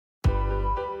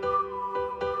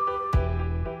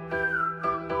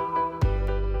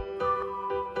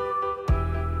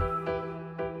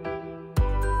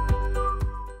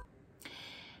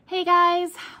Hey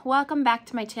guys, welcome back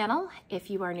to my channel. If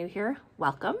you are new here,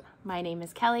 welcome. My name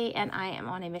is Kelly and I am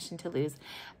on a mission to lose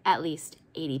at least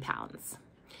 80 pounds.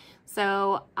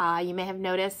 So you may have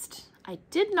noticed I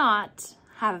did not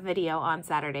have a video on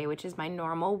Saturday, which is my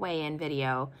normal weigh-in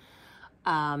video.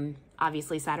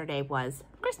 Obviously Saturday was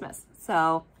Christmas,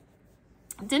 so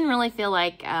didn't really feel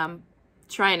like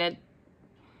trying to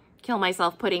kill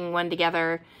myself putting one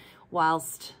together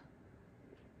whilst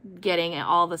getting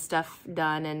all the stuff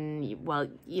done. And well,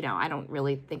 you know, I don't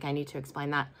really think I need to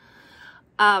explain that.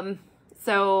 And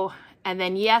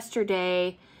then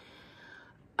yesterday,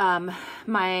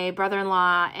 my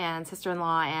brother-in-law and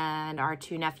sister-in-law and our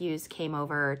two nephews came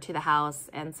over to the house.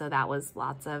 And so that was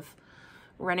lots of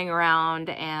running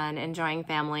around and enjoying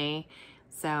family.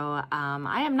 So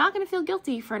I am not going to feel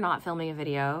guilty for not filming a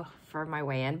video for my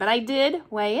weigh-in, but I did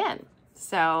weigh in.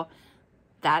 So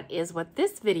that is what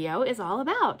this video is all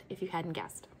about, if you hadn't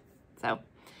guessed. So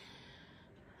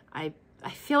I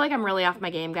feel like I'm really off my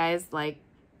game, guys. Like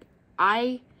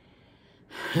I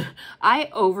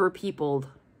overpeopled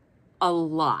a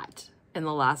lot in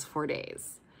the last 4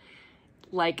 days.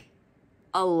 Like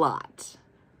a lot.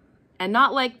 And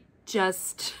not like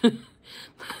just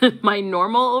my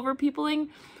normal overpeopling,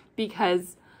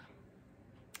 because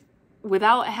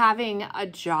without having a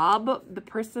job,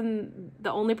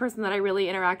 the only person that I really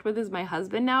interact with is my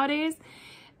husband nowadays.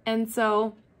 And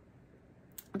so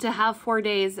to have 4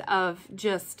 days of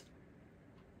just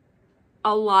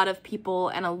a lot of people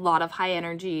and a lot of high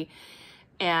energy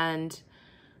and,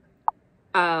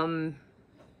 yeah,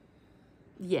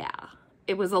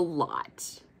 it was a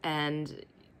lot. And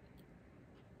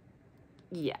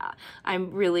yeah, I'm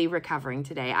really recovering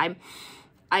today.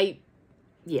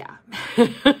 Yeah.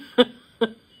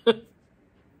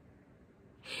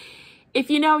 If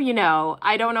you know, you know.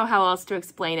 I don't know how else to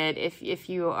explain it. If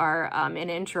you are an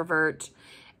introvert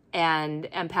and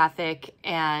empathic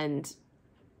and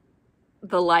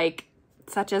the like,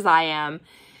 such as I am,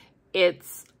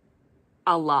 it's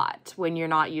a lot when you're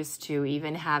not used to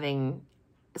even having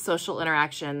social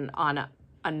interaction on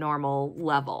a normal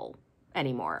level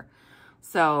anymore.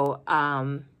 So,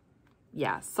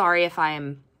 yeah, sorry if I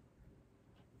am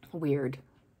weird.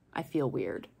 I feel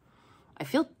weird. I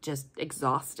feel just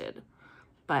exhausted,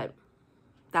 but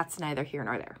that's neither here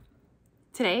nor there.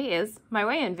 Today is my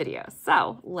weigh-in video,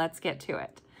 so let's get to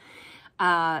it.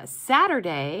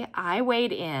 Saturday, I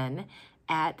weighed in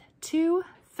at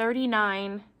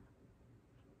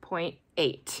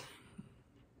 239.8.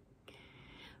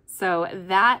 So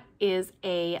that is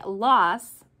a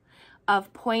loss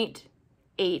of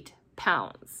 0.8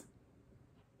 pounds.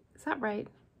 Is that right?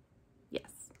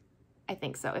 I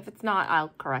think so. If it's not,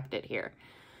 I'll correct it here.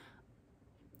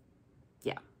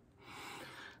 Yeah.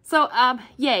 So,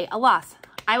 yay, a loss.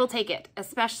 I will take it,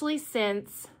 especially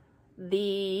since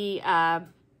I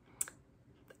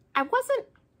wasn't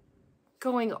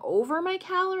going over my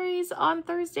calories on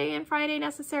Thursday and Friday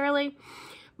necessarily,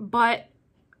 but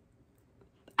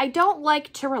I don't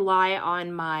like to rely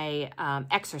on my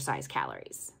exercise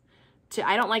calories.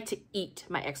 I don't like to eat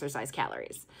my exercise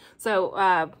calories.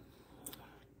 So,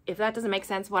 if that doesn't make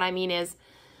sense, what I mean is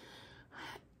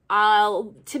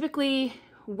I'll typically,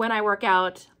 when I work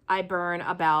out, I burn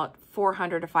about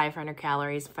 400 to 500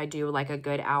 calories if I do like a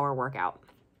good hour workout.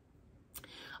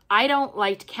 I don't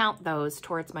like to count those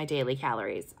towards my daily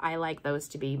calories. I like those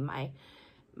to be my,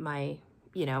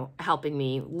 you know, helping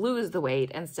me lose the weight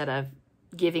instead of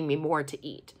giving me more to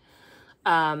eat.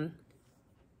 On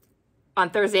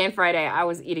Thursday and Friday, I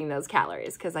was eating those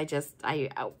calories because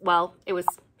well, it was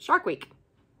Shark Week.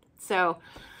 So,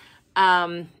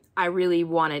 I really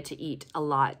wanted to eat a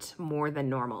lot more than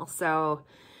normal. So,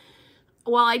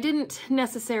 while I didn't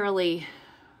necessarily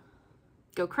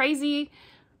go crazy,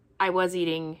 I was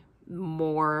eating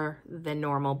more than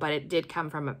normal, but it did come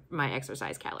from my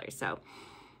exercise calories. So,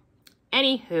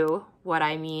 anywho, what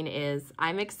I mean is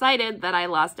I'm excited that I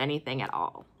lost anything at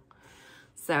all.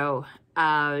 So,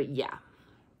 yeah.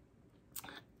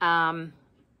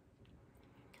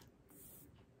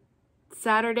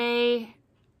 Saturday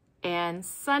and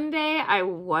Sunday, I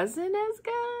wasn't as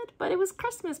good, but it was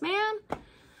Christmas, man.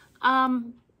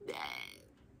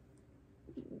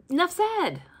 Enough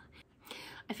said.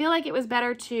 I feel like it was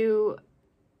better to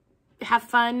have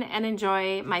fun and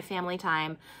enjoy my family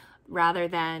time rather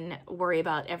than worry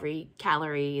about every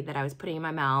calorie that I was putting in my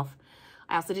mouth.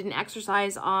 I also didn't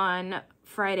exercise on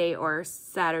Friday or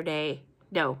Saturday.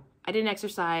 No, I didn't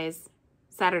exercise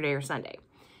Saturday or Sunday.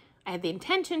 I had the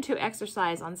intention to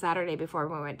exercise on Saturday before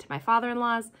we went to my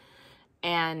father-in-law's,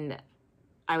 and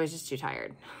I was just too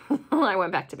tired. I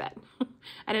went back to bed.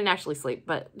 I didn't actually sleep,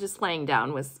 but just laying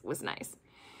down was nice.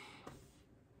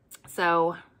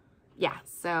 So yeah,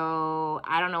 so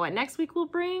I don't know what next week will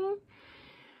bring,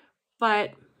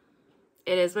 but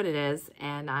it is what it is,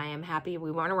 and I am happy.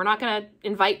 We're not going to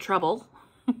invite trouble.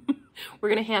 We're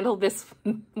going to handle this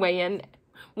weigh-in,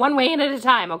 one weigh-in at a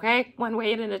time, okay? One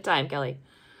weigh-in at a time, Kelly.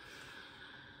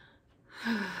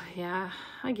 Yeah,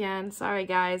 again, sorry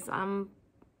guys. I'm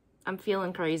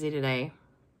feeling crazy today.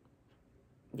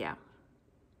 Yeah.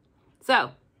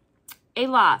 So, a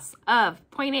loss of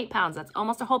 0.8 pounds. That's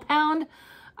almost a whole pound.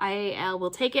 I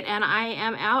will take it, and I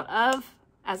am out of,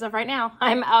 as of right now,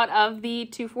 I'm out of the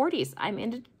 240s. I'm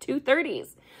into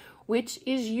 230s, which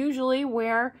is usually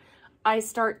where I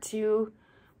start to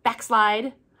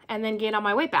backslide and then gain all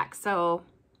my weight back. So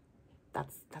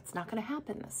that's not going to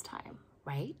happen this time,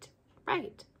 right?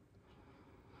 Right.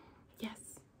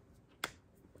 Yes.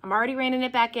 I'm already reining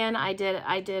it back in. I did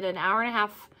an hour and a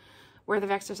half worth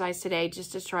of exercise today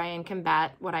just to try and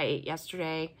combat what I ate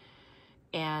yesterday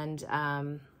and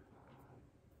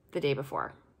the day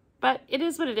before. But it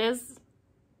is what it is,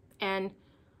 and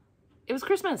it was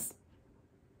Christmas.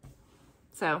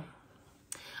 So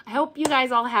I hope you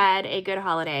guys all had a good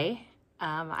holiday.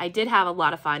 I did have a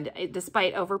lot of fun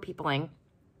despite overpeopling.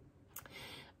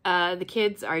 The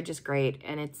kids are just great,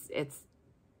 and it's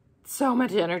so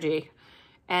much energy,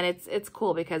 and it's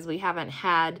cool because we haven't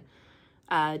had,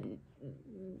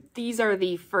 these are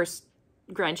the first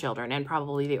grandchildren and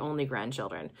probably the only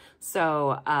grandchildren.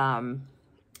 So,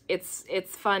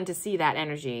 it's fun to see that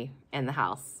energy in the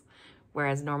house,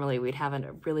 whereas normally we'd have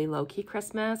a really low-key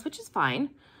Christmas, which is fine.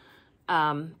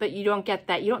 But you don't get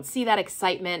that, you don't see that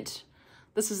excitement.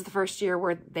 This is the first year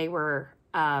where they were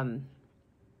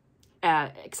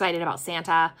excited about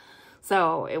Santa.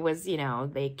 So it was, you know,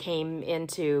 they came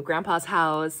into Grandpa's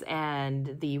house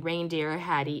and the reindeer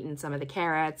had eaten some of the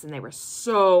carrots, and they were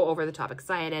so over the top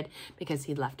excited because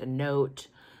he'd left a note,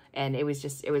 and it was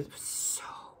just, it was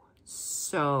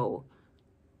so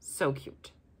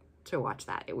cute to watch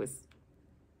that. It was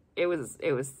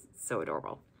so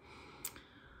adorable.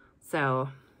 So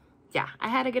yeah, I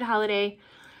had a good holiday.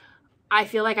 I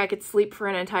feel like I could sleep for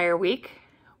an entire week,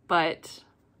 but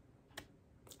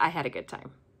I had a good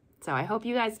time. So I hope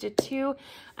you guys did too.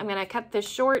 I'm gonna cut this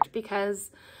short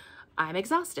because I'm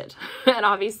exhausted. And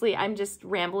obviously I'm just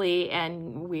rambly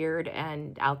and weird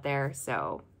and out there.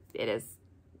 So it is,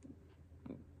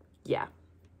 yeah,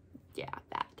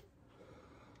 that.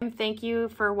 Thank you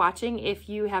for watching. If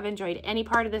you have enjoyed any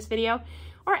part of this video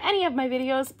or any of my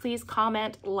videos, please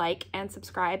comment, like, and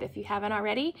subscribe if you haven't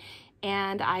already.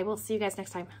 And I will see you guys next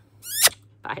time.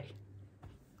 Bye.